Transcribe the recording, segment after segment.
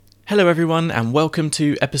Hello everyone and welcome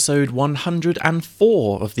to episode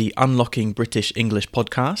 104 of the Unlocking British English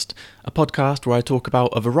podcast, a podcast where I talk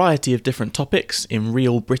about a variety of different topics in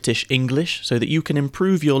real British English so that you can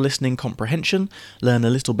improve your listening comprehension, learn a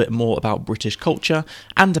little bit more about British culture,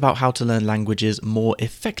 and about how to learn languages more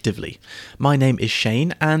effectively. My name is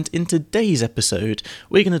Shane, and in today's episode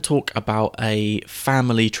we're going to talk about a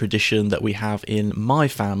family tradition that we have in my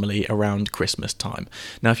family around Christmas time.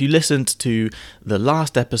 Now, if you listened to the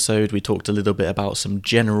last episode, we talked a little bit about some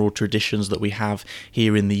general traditions that we have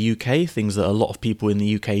here in the UK, things that a lot of people in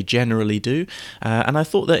the UK generally do, and I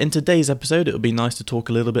thought that in today's episode it would be nice to talk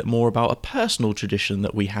a little bit more about a personal tradition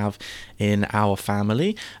that we have in our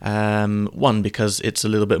family. One, because it's a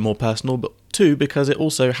little bit more personal, but two, because it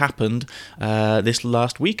also happened this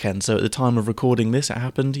last weekend. So at the time of recording this, it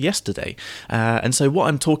happened yesterday. And so what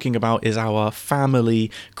I'm talking about is our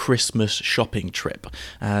family Christmas shopping trip.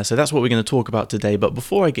 So that's what we're going to talk about today. But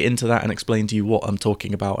before I get into that and explain to you what I'm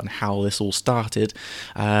talking about and how this all started,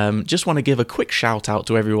 just want to give a quick shout out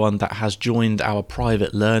to everyone that has joined our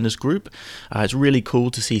private learners group. It's really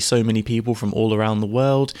cool to see so many people from all around the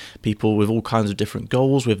world, people with all kinds of different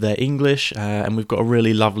goals with their English, and we've got a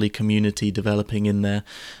really lovely community developing in there.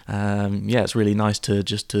 It's really nice to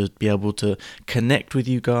be able to connect with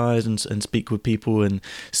you guys and speak with people and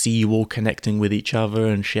see you all connecting with each other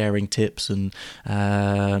and sharing tips and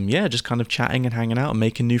just kind of chatting and hanging out and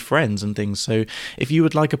making new friends and things. So if you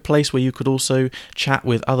would like a place where you could also chat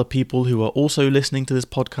with other people who are also listening to this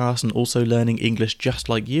podcast and also learning English just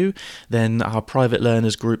like you, then our private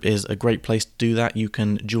learners group is a great place to do that. You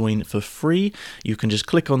can join for free. You can just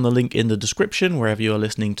click on the link in the description wherever you are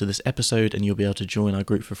listening to this episode, and you'll be able to join our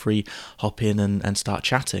group for free, hop in and start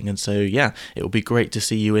chatting. And so it will be great to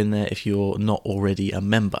see you in there if you're not already a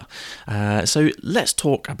member. So let's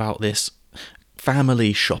talk about this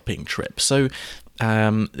family shopping trip. So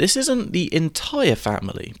this isn't the entire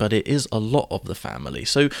family, but it is a lot of the family.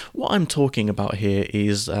 So what I'm talking about here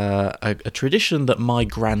is a tradition that my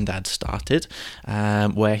granddad started,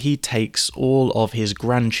 where he takes all of his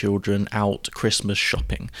grandchildren out Christmas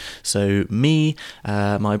shopping. So me,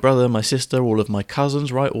 my brother, my sister, all of my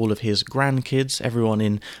cousins, right, all of his grandkids, everyone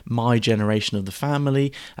in my generation of the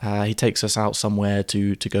family, he takes us out somewhere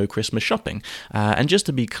to go Christmas shopping. And just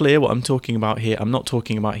to be clear, what I'm talking about here, I'm not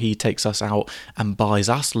talking about he takes us out and buys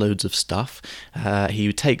us loads of stuff.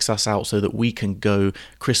 He takes us out so that we can go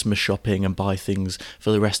Christmas shopping and buy things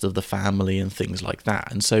for the rest of the family and things like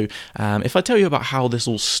that. And so if I tell you about how this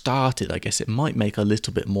all started, I guess it might make a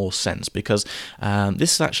little bit more sense, because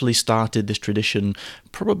this actually started, this tradition,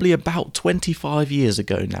 probably about 25 years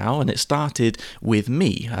ago now, and it started with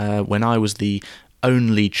me when I was the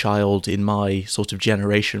only child in my sort of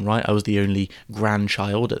generation, right? I was the only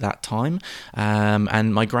grandchild at that time,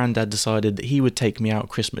 and my granddad decided that he would take me out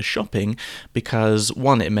Christmas shopping because,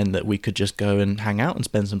 one, it meant that we could just go and hang out and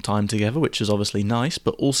spend some time together, which is obviously nice,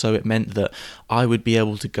 but also it meant that I would be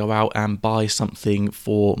able to go out and buy something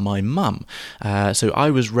for my mum. So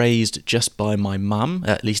I was raised just by my mum,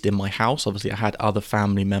 at least in my house. Obviously I had other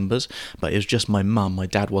family members, but it was just my mum. My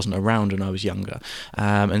dad wasn't around when I was younger,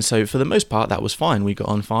 and so for the most part that was fine. We got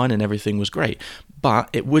on fine and everything was great. But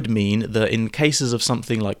it would mean that in cases of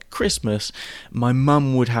something like Christmas, my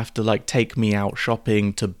mum would have to take me out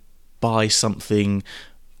shopping to buy something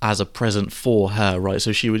as a present for her, right?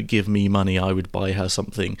 So she would give me money, I would buy her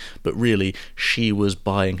something, but really she was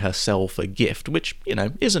buying herself a gift, which,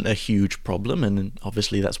 isn't a huge problem, and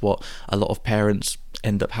obviously that's what a lot of parents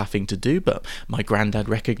end up having to do. But my granddad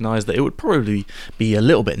recognised that it would probably be a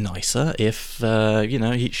little bit nicer if I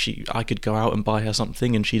could go out and buy her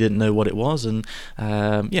something and she didn't know what it was, and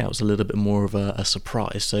it was a little bit more of a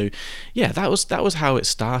surprise. So that was how it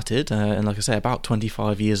started, and like I say, about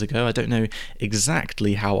 25 years ago. I don't know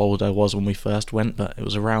exactly how old I was when we first went, but it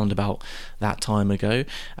was around about that time ago,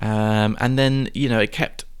 and then it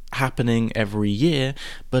kept happening every year,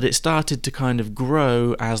 but it started to kind of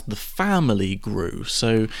grow as the family grew.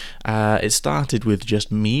 So it started with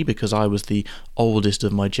just me because I was the oldest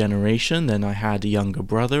of my generation. Then I had a younger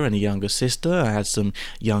brother and a younger sister. I had some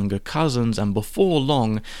younger cousins, and before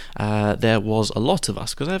long there was a lot of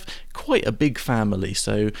us because I have quite a big family.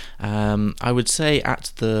 So I would say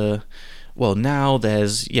now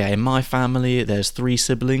there's, in my family, there's 3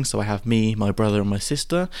 siblings. So I have me, my brother and my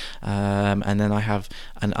sister, and then I have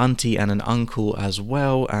an auntie and an uncle as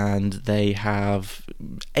well, and they have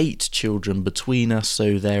 8 children between us.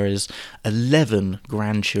 So there is 11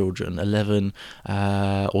 grandchildren, 12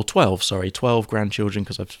 grandchildren,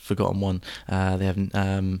 because I've forgotten one. They have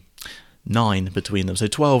 9 between them, so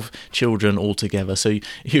 12 children altogether. So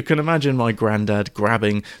you can imagine my granddad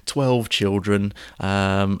grabbing 12 children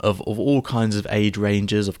of all kinds of age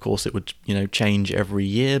ranges. Of course, it would change every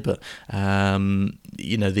year, but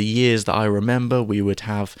the years that I remember, we would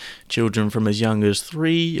have children from as young as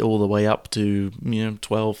 3 all the way up to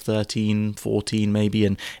 12, 13, 14 maybe,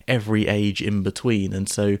 and every age in between. And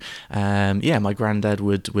so my granddad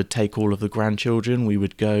would take all of the grandchildren. We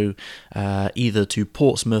would go either to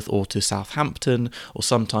Portsmouth or to Southampton, or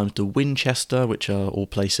sometimes to Winchester, which are all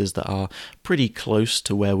places that are pretty close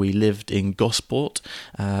to where we lived in Gosport.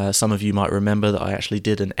 Some of you might remember that I actually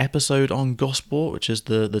did an episode on Gosport, which is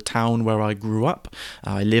the town where I grew up.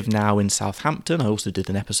 I live now in Southampton. I also did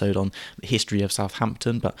an episode on the history of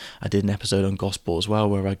Southampton, but I did an episode on Gosport as well,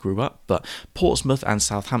 where I grew up. But Portsmouth and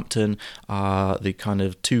Southampton are the kind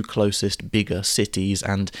of two closest bigger cities,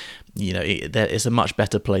 and it's a much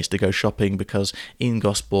better place to go shopping, because in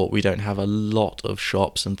Gosport we don't have a lot of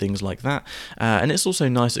shops and things like that. And it's also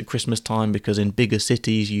nice at Christmas time, because in bigger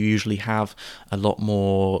cities you usually have a lot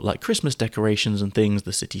more like Christmas decorations and things.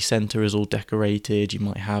 The city centre is all decorated. You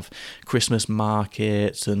might have Christmas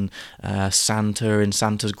markets and Santa in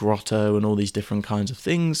Santa's grotto and all these different kinds of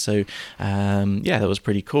things. So that was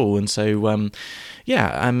pretty cool. And so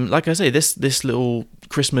like I say, this little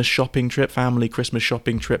family Christmas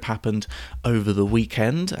shopping trip happened over the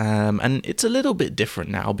weekend, and it's a little bit different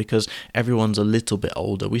now because everyone's a little bit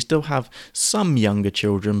older. We still have some younger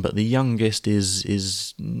children, but the youngest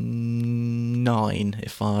is 9,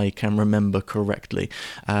 if I can remember correctly.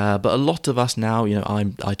 But a lot of us now,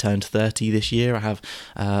 I turned 30 this year. I have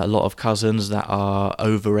a lot of cousins that are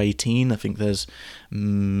over 18. I think there's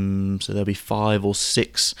so there'll be 5 or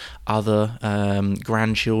 6 other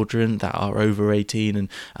grandchildren that are over 18, and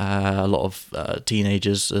a lot of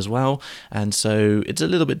teenagers as well. And so it's a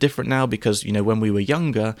little bit different now because, when we were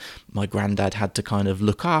younger, my granddad had to kind of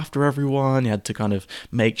look after everyone. He had to kind of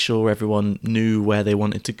make sure everyone knew where they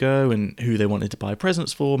wanted to go and who they wanted to buy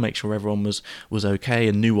presents for, make sure everyone was okay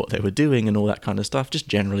and knew what they were doing and all that kind of stuff, just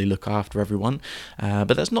generally look after everyone.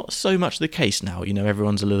 But that's not so much the case now.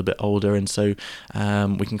 Everyone's a little bit older, and so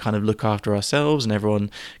we can kind of look after ourselves and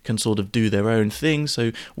everyone can sort of do their own thing.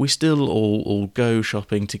 So we still all go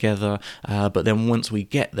shopping together, but then once we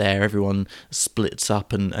get there, everyone splits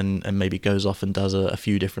up and maybe goes off and does a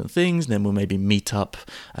few different things, and then we'll maybe meet up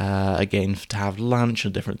again to have lunch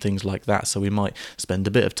and different things like that. So we might spend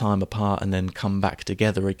a bit of time apart and then come back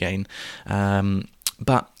together again.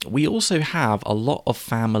 But we also have a lot of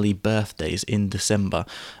family birthdays in December.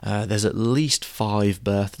 There's at least 5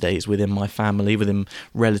 birthdays within my family, within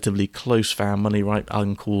relatively close family, right?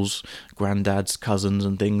 Uncles, granddads, cousins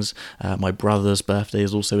and things. My brother's birthday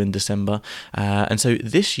is also in December. And so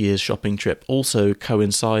this year's shopping trip also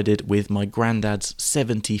coincided with my granddad's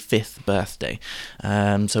 75th birthday.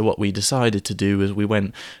 So what we decided to do is we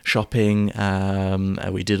went shopping,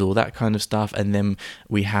 we did all that kind of stuff, and then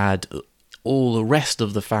we had all the rest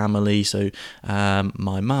of the family, so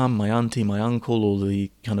my mum, my auntie, my uncle, all the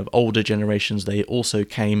kind of older generations, they also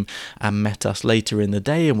came and met us later in the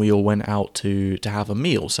day, and we all went out to have a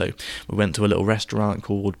meal. So we went to a little restaurant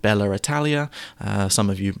called Bella Italia. Some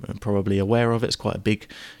of you are probably aware of it. It's quite a big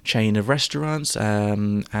chain of restaurants,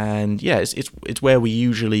 and it's where we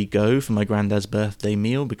usually go for my granddad's birthday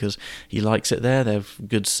meal because he likes it there. They have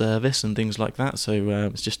good service and things like that, so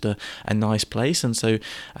it's just a nice place. And so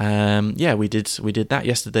we did that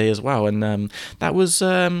yesterday as well, and that was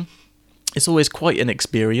it's always quite an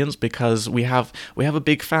experience because we have a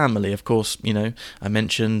big family. Of course, I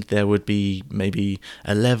mentioned there would be maybe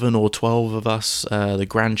 11 or 12 of us, the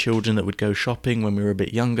grandchildren that would go shopping when we were a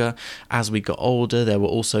bit younger. As we got older, there were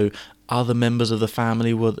also other members of the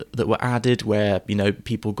family that were added, where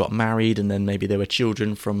people got married and then maybe there were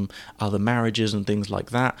children from other marriages and things like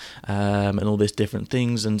that, and all these different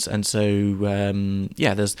things, and so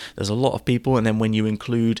there's a lot of people. And then when you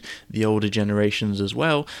include the older generations as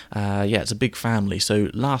well, it's a big family. So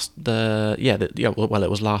it was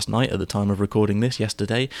last night at the time of recording this,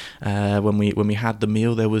 yesterday, when we had the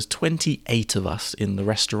meal, there was 28 of us in the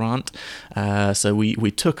restaurant. So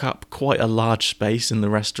we took up quite a large space in the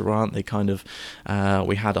restaurant.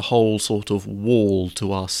 We had a whole sort of wall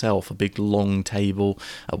to ourselves, a big long table.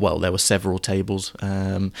 There were several tables,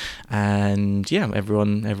 and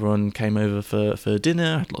everyone came over for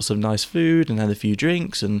dinner, had lots of nice food and had a few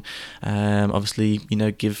drinks, and obviously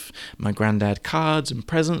give my granddad cards and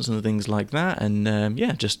presents and things like that, and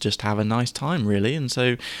just have a nice time really. And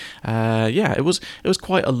so it was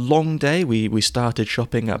quite a long day. We started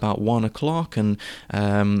shopping at about 1 o'clock, and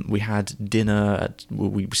we had dinner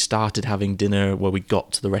we started started having dinner where we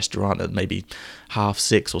got to the restaurant at maybe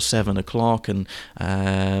 6:30 or 7:00,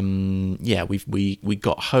 and we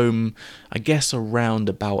got home, I guess, around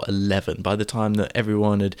about 11. By the time that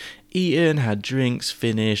everyone had eaten, had drinks,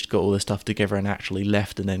 finished, got all the stuff together and actually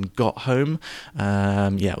left and then got home,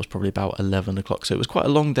 it was probably about 11:00. So it was quite a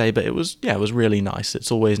long day, but it was really nice.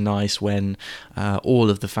 It's always nice when all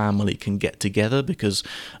of the family can get together, because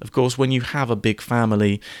of course when you have a big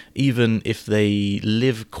family, even if they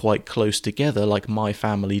live quite close together like my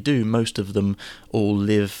family do, most of them all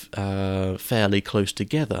live fairly close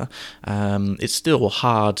together, it's still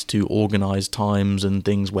hard to organise times and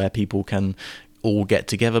things where people can all get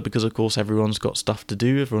together, because of course everyone's got stuff to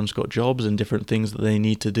do, everyone's got jobs and different things that they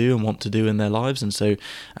need to do and want to do in their lives. And so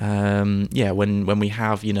when we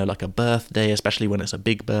have, like a birthday, especially when it's a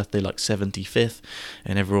big birthday like 75th,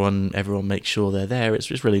 and everyone makes sure they're there, it's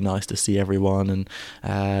just really nice to see everyone. And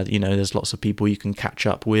there's lots of people you can catch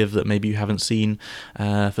up with that maybe you haven't seen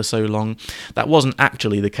for so long. That wasn't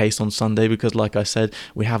actually the case on Sunday, because like I said,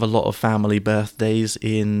 we have a lot of family birthdays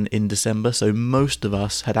in December, so most of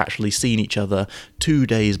us had actually seen each other 2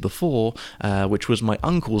 days before, which was my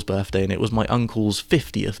uncle's birthday, and it was my uncle's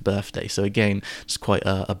 50th birthday. So again, it's quite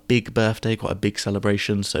a big birthday, quite a big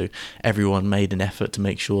celebration, so everyone made an effort to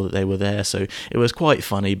make sure that they were there. So it was quite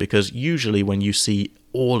funny, because usually when you see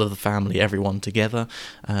all of the family, everyone together,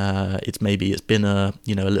 it's been a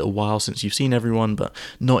little while since you've seen everyone, but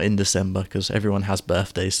not in December, because everyone has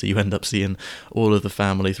birthdays, so you end up seeing all of the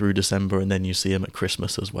family through December, and then you see them at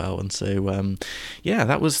Christmas as well. And so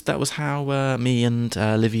that was how me and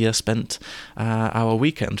Livia spent our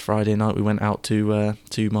weekend. Friday night we went out to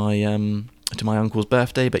my uncle's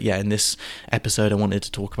birthday. But in this episode I wanted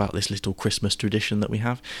to talk about this little Christmas tradition that we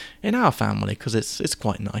have in our family, because it's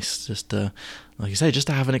quite nice, just like you say, just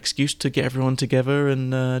to have an excuse to get everyone together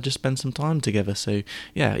and just spend some time together. So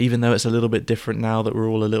even though it's a little bit different now that we're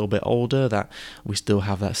all a little bit older, that we still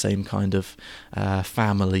have that same kind of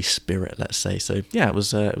family spirit, let's say. So it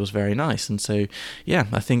was very nice. And so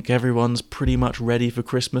I think everyone's pretty much ready for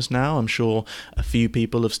Christmas now. I'm sure a few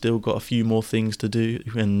people have still got a few more things to do,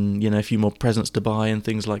 and a few more presents to buy and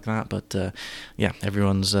things like that, but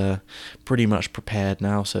everyone's pretty much prepared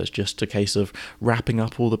now. So it's just a case of wrapping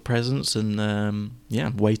up all the presents and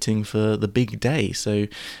waiting for the big day. So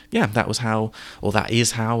that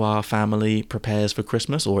is how our family prepares for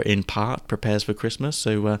Christmas, or in part prepares for Christmas.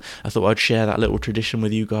 So I thought I'd share that little tradition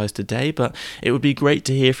with you guys today, but it would be great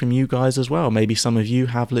to hear from you guys as well. Maybe some of you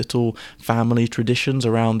have little family traditions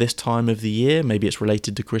around this time of the year. Maybe it's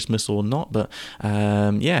related to Christmas or not, but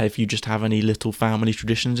if you just have any little family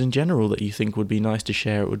traditions in general that you think would be nice to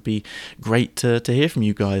share, it would be great to hear from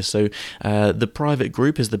you guys. So the private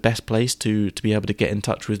group is the best place to be able to get in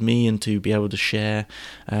touch with me and to be able to share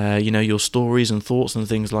your stories and thoughts and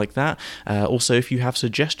things like that. Also, if you have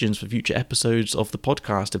suggestions for future episodes of the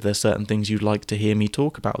podcast, if there's certain things you'd like to hear me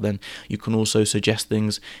talk about, then you can also suggest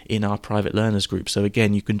things in our private learners group. So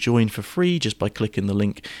again, you can join for free just by clicking the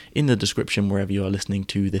link in the description wherever you are listening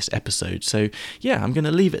to this episode. So I'm going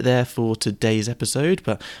to leave it there for today's episode,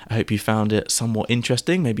 but I hope you found it somewhat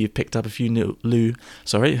interesting. Maybe you've picked up a few new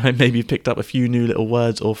little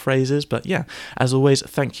words or phrases. But as always,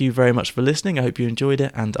 thank you very much for listening. I hope you enjoyed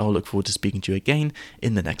it, and I'll look forward to speaking to you again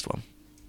in the next one.